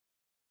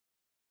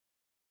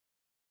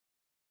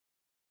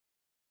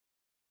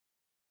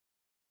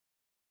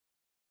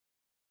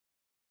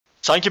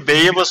Sanki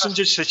B'ye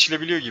basınca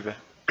seçilebiliyor gibi.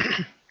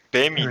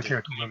 B miydi? Evet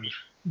evet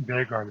olabilir.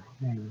 B galiba.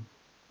 Bilmiyorum.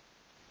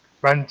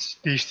 Ben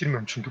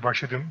değiştirmiyorum çünkü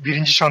başladığım.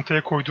 Birinci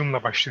çantaya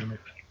koyduğumla başlıyorum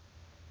hep.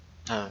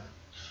 Ha.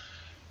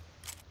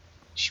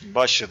 Şimdi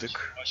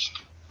başladık.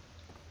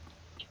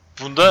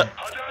 Bunda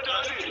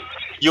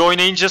iyi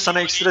oynayınca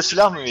sana ekstra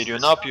silah mı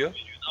veriyor? Ne yapıyor?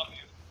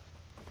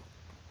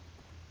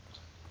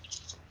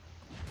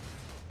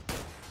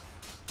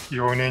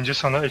 İyi oynayınca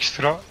sana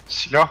ekstra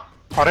silah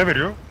para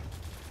veriyor.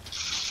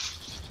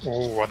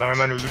 Oo adam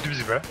hemen öldürdü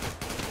bizi be.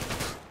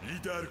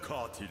 Lider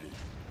katili.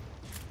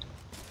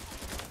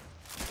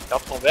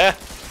 Yapma be.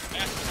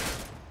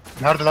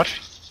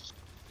 Neredeler?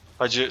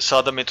 Hacı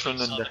sağda metronun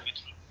önünde.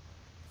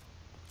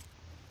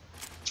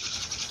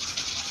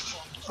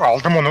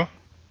 Aldım onu.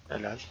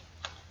 Helal.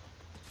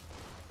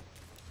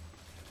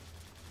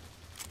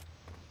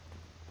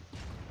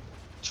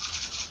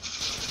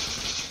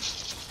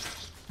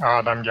 Aa,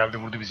 adam geldi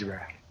vurdu bizi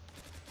be.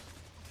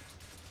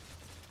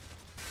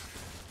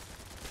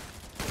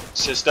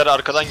 Sesler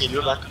arkadan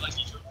geliyor ben.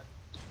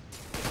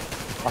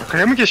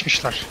 Arkaya mı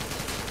geçmişler?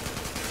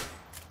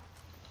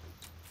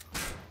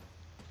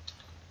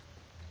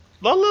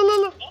 Lan lan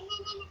lan lan.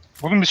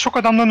 Oğlum biz çok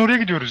adamdan oraya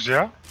gidiyoruz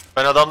ya.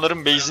 Ben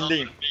adamların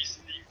base'indeyim.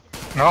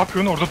 Ne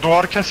yapıyorsun? Orada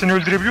doğarken seni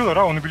öldürebiliyorlar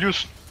ha onu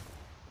biliyorsun.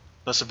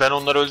 Nasıl ben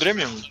onları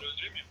öldüremiyor muyum?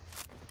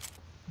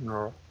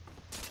 Yo.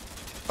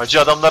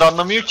 Hacı adamlar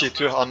anlamıyor ki.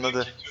 Tüh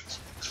anladı.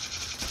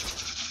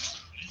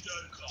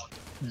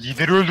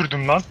 Lideri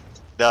öldürdüm lan.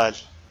 Değal.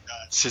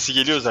 Sesi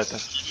geliyor zaten.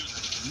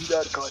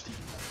 Lider katil.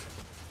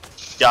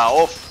 Ya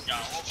of.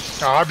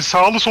 Abi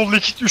sağlı sollu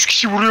 3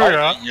 kişi vuruyor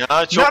ya.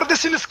 Ya çok.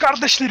 Neredesiniz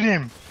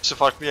kardeşlerim? Hepsi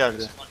farklı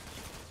yerde.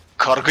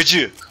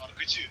 Kargıcı.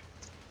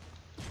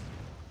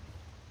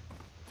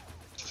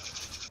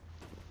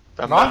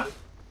 Lan.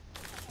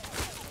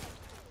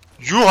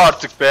 Yuh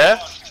artık be.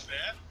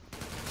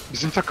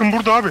 Bizim takım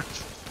burada abi.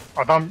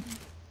 Adam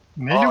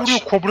neyle vuruyor?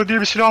 Kobra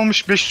diye bir silah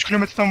almış 500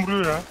 kilometreden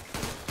vuruyor ya.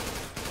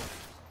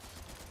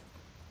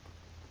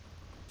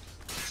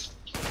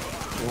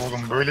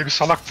 Oğlum böyle bir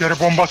salak bir yere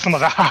bomba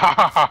atılmaz.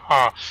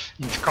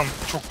 İntikam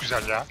çok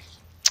güzel ya.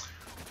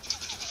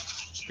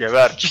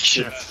 Geber. 2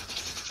 kişi.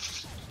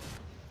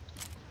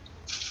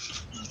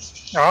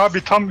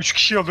 Abi tam 3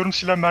 kişi alıyorum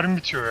silah mermi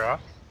bitiyor ya.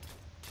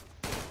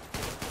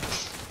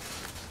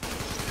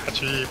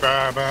 Hacı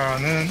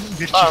babanın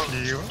bir Tamam.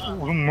 çiftliği.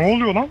 Oğlum ne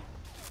oluyor lan?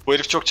 Bu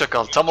herif çok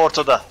çakal. Tam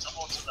ortada.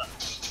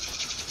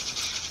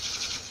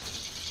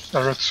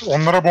 Evet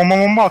onlara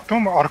bomba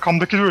attım ama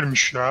arkamdaki de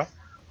ölmüş ya.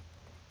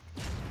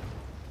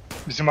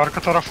 Bizim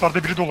arka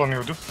taraflarda biri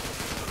dolanıyordu.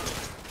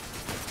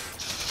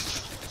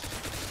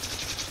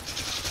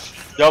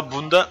 Ya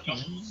bunda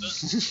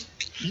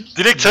direkt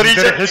Lidere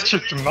tarayacak. head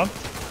çektim lan.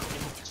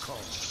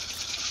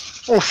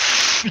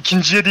 Of,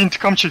 ikinciye de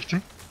intikam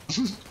çektim.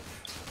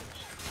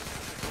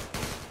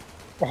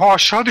 Oha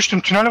aşağı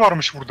düştüm. Tünel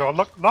varmış burada.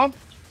 Allah lan.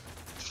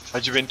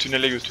 Hacı beni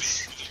tünele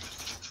götür.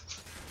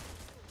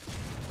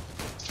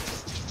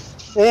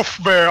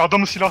 Of be,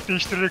 adamı silah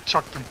değiştirerek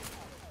çaktım.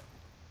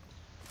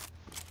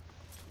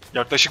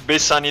 Yaklaşık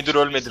 5 saniyedir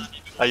ölmedim.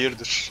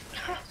 Hayırdır?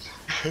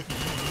 İyi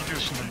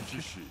diyorsun demek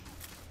ki.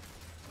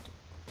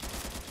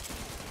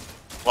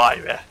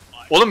 Vay be.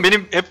 Oğlum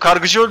benim hep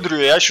kargıcı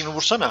öldürüyor ya. Şunu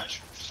vursana.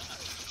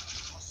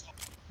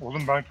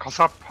 Oğlum ben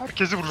kasap,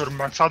 herkesi vuruyorum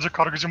ben. Sadece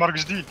kargıcı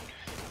margıcı değil.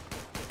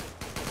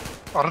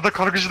 Arada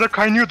kargıcı da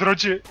kaynıyordur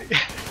hacı.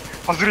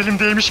 Hazır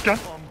elimdeymişken.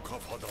 Tam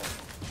kafadan.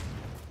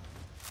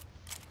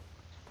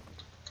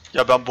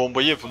 Ya ben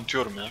bombayı hep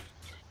unutuyorum ya.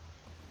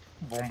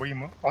 Bombayı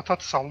mı?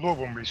 At salla o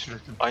bombayı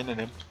sürekli. Aynen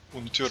hep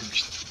unutuyorum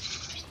işte.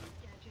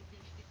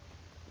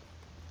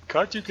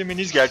 Kart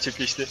yüklemeniz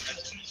gerçekleşti.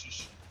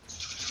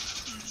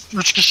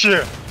 3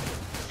 kişi.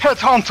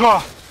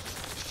 Headhunter.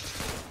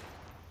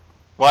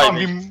 Vay Tam be.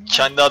 bir-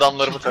 Kendi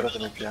adamlarımı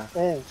taradım hep ya.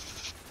 Oh.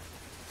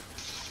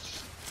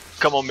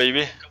 Come on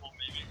baby.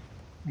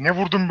 Ne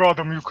vurdum be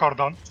adamı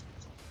yukarıdan.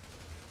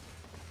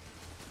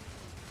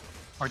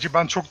 Hacı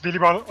ben çok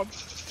deli bir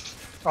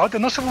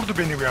Hadi nasıl vurdu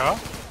beni ya?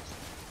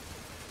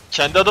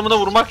 Kendi adamına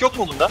vurmak yok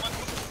mu bunda?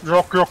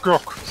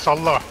 Yok.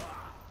 Salla.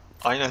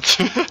 Aynen.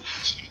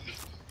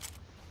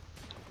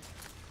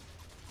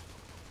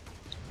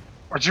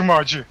 Acıma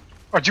acı.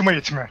 Acıma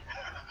yetme.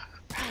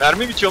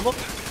 Mermi bitiyor mu?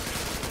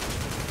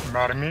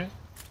 Mermi.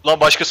 Lan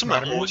başkası mı?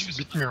 Mermi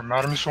bitmiyor.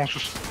 Mermi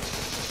sonsuz.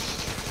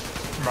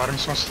 Mermi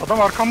sonsuz.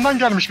 Adam arkamdan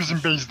gelmiş bizim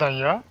base'den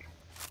ya.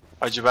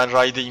 Hacı ben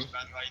raydayım.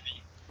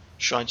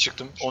 Şu an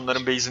çıktım.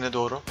 Onların base'ine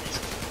doğru.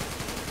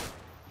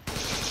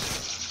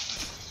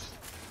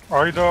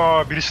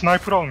 Ayda biri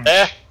sniper almış.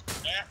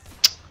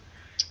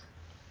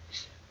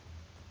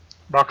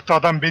 Baktı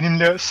adam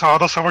benimle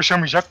sahada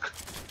savaşamayacak.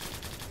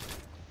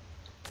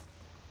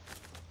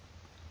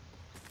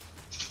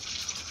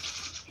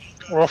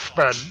 Of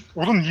be.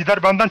 Oğlum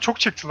lider benden çok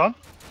çekti lan.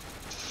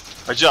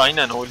 Hacı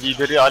aynen o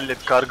lideri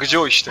hallet.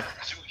 Kargıcı o işte.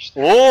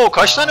 Oo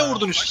kaç tane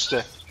vurdun üst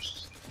üste?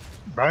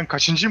 Ben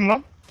kaçıncıyım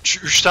lan?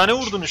 3 tane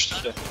vurdun üst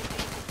üste.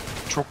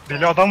 Çok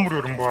deli adam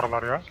vuruyorum bu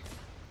aralar ya.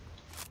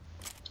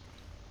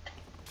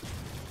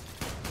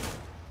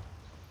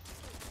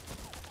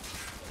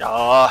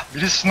 Ya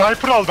Biri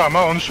sniper aldı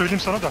ama onu söyleyeyim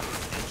sana da.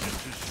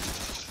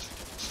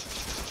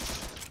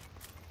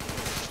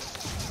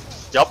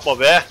 yapma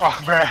be.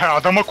 Ah be,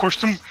 adama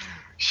koştum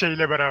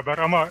şeyle beraber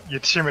ama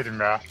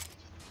yetişemedim ya.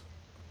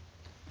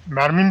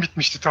 Mermim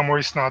bitmişti tam o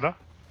esnada.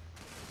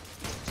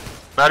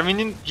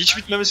 Merminin hiç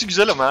bitmemesi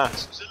güzel ama ha.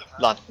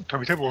 Lan.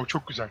 Tabii o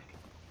çok güzel.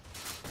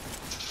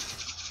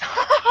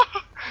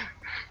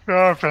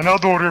 Ya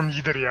fena doğruyorum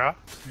lider ya.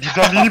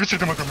 Liderliğini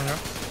bitirdim adamın ya.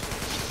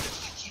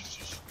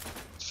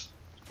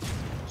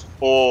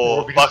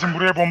 Oo Biri bak. bizim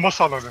buraya bomba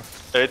salladı.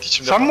 Evet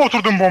içimde. Sen mi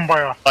oturdun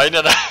bombaya?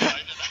 Aynen.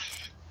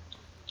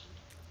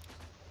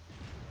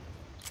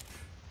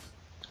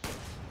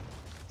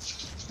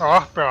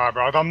 Ah be abi,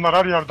 adamlar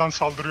her yerden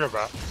saldırıyor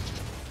be.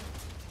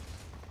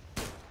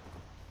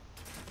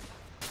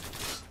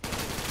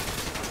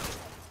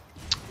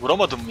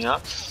 Vuramadım mı ya?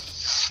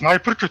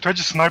 Sniper kötü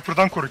hacı,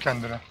 sniper'dan koru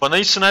kendini. Bana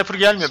hiç sniper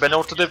gelmiyor. Ben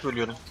ortada hep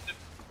ölüyorum.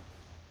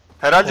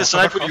 Herhalde Ortada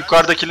sniper kal.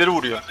 yukarıdakileri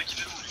vuruyor.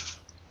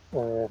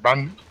 Oo,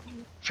 ben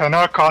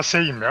fena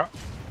KS'yim ya.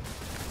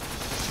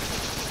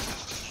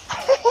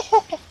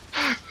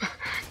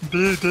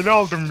 Deli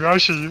aldım ya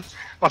şeyi.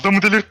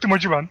 Adamı delirttim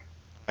hacı ben.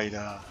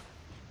 Hayda.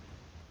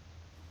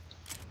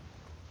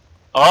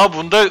 Aa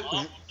bunda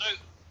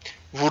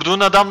vurduğun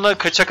adamla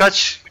kaça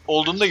kaç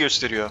olduğunu da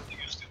gösteriyor.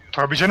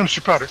 Tabii canım,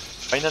 süper.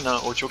 Aynen ha,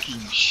 o çok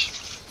iyiymiş.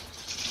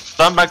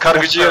 Lan ben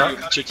kargıcıyı Ya.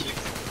 arıyorum, çekil.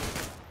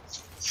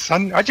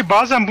 Sen hacı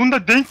bazen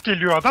bunda denk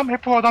geliyor adam,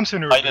 hep o adam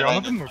seni öldürüyor, Aynen,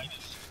 anladın mı?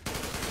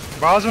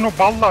 Bazen o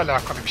balla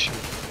alakalı bir şey.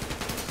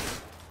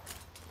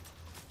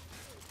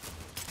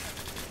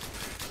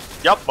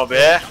 Yapma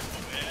be.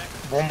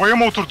 Bombaya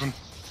mı oturdun?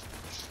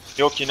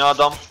 Yok yine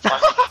adam.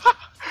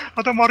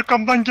 Adam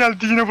arkamdan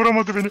geldi, yine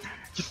vuramadı beni.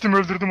 Gittim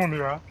öldürdüm onu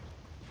ya.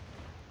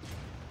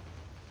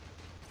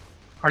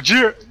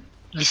 Hacı,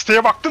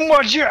 listeye baktın mı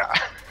hacı?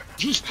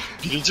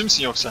 Birinci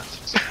misin yoksa?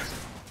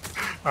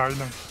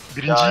 Aynen.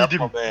 Birinciydim.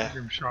 yapma be.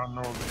 Şu an ne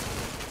oldu?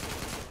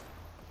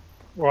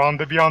 O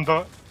anda bir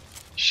anda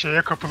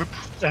şeye kapılıp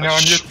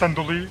enaniyetten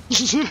dolayı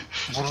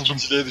vuruldum.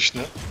 İkinciliğe düştü.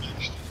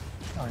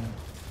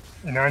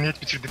 Aynen.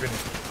 Enaniyet bitirdi beni.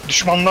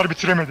 Düşmanlar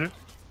bitiremedi.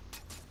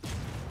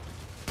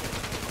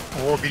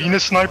 Oo, biri yine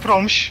sniper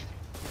almış.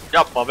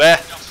 Yapma be.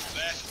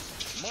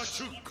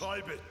 Maçı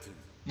kaybettin.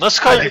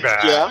 Nasıl Hadi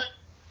kaybettik be. ya?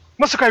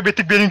 Nasıl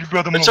kaybettik benim gibi bir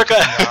adamın Çok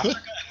ortasında ya?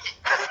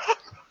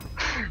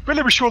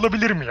 Böyle bir şey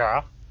olabilir mi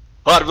ya?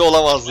 Harbi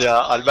olamaz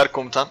ya Alberk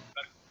komutan.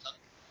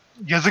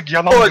 Yazık, O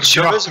yalandır,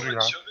 çömez günahtır ya.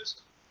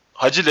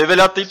 Hacı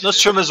level atlayıp nasıl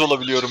çömez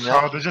olabiliyorum ya?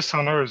 Sadece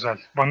sana özel.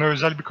 Bana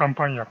özel bir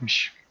kampanya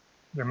yapmış.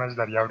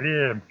 Demezler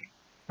yavrum.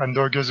 Bende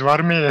o göz var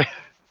mı?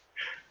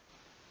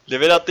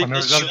 Level atlayıp Bana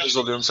nasıl özel- çömez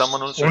oluyorum, sen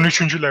bana onu söyle.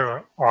 13.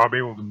 level.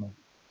 AB oldum ben.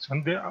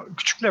 Sen de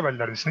küçük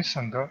levellerdesin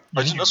sen de.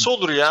 Hacı nasıl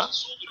olur ya?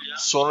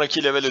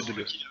 Sonraki level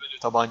ödülü.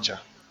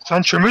 Tabanca.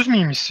 Sen çömez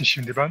miymişsin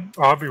şimdi? Ben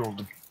AB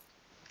oldum.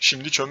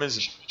 Şimdi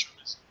çömezim.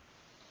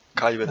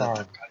 Kaybeden Aa.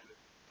 tabii.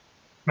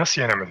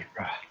 Nasıl yenemedik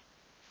be?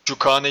 Şu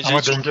KNC'yi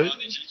Ama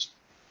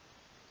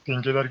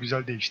dengeler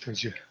güzel değişti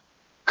hacı.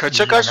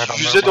 kaça İyi kaç? yani adamlar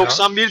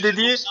 %91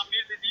 dediği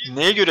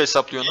neye göre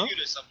hesaplıyor onu?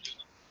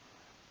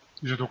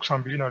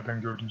 %91'i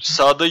nereden gördün sen?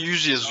 Sağda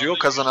 100 yazıyor,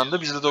 kazanan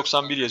da bizde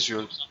 91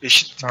 yazıyor.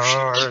 Eşit.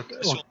 Aa evet.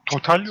 O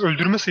total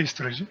öldürme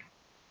sayısı hacı.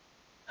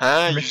 He,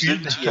 Demek ki iyi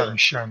 %50 denk diyor.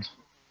 gelmiş yani.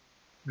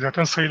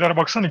 Zaten sayılara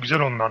baksana, güzel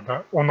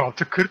onlarda.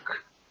 16,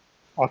 40,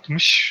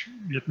 60,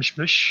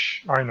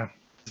 75, aynen.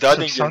 Daha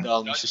 80. dengeli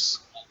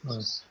almışız.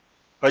 Evet.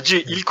 Hacı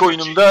ilk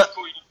oyunumda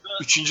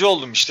 3.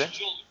 oldum işte.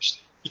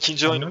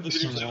 İkinci oyunumda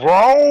Neredesin birinci. ya?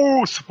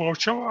 Wow!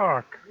 Spawch'a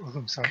bak!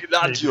 Oğlum sen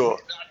Gladio.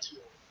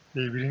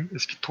 Devrin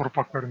eski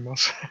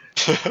torpaklarındansın.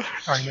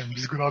 Aynen,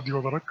 biz Gladio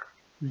olarak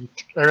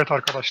gittik. Evet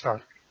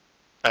arkadaşlar,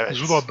 Evet.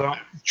 Zula'da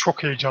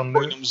çok heyecanlı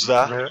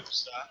Oyunumuzda. ve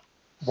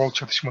bol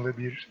çatışmalı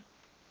bir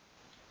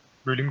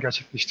bölüm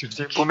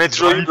gerçekleştirdik. Bu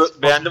metroyu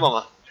Gayet- beğendim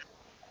ama.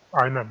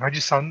 Aynen.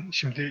 Hacı sen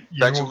şimdi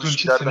Ben yeni çok olduğun için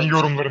Üsküdar senin ben-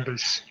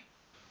 yorumlarındayız.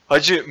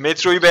 Hacı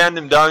metroyu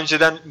beğendim. Daha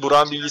önceden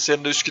Burak'ın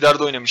bilgisayarında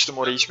Üsküdar'da oynamıştım.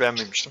 Orayı hiç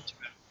beğenmemiştim.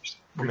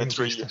 Bu Birinci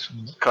metroyu iyi.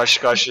 istasyonunda.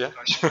 Karşı karşıya.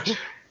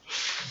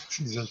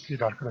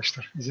 Zevkliydi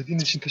arkadaşlar.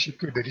 İzlediğiniz için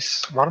teşekkür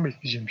ederiz. Var mı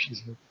ekleyeceğim bir şey?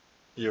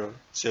 Yo.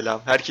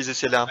 Selam. Herkese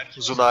selam.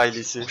 Zula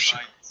ailesi.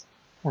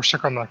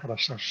 Hoşçakalın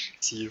arkadaşlar.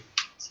 See you.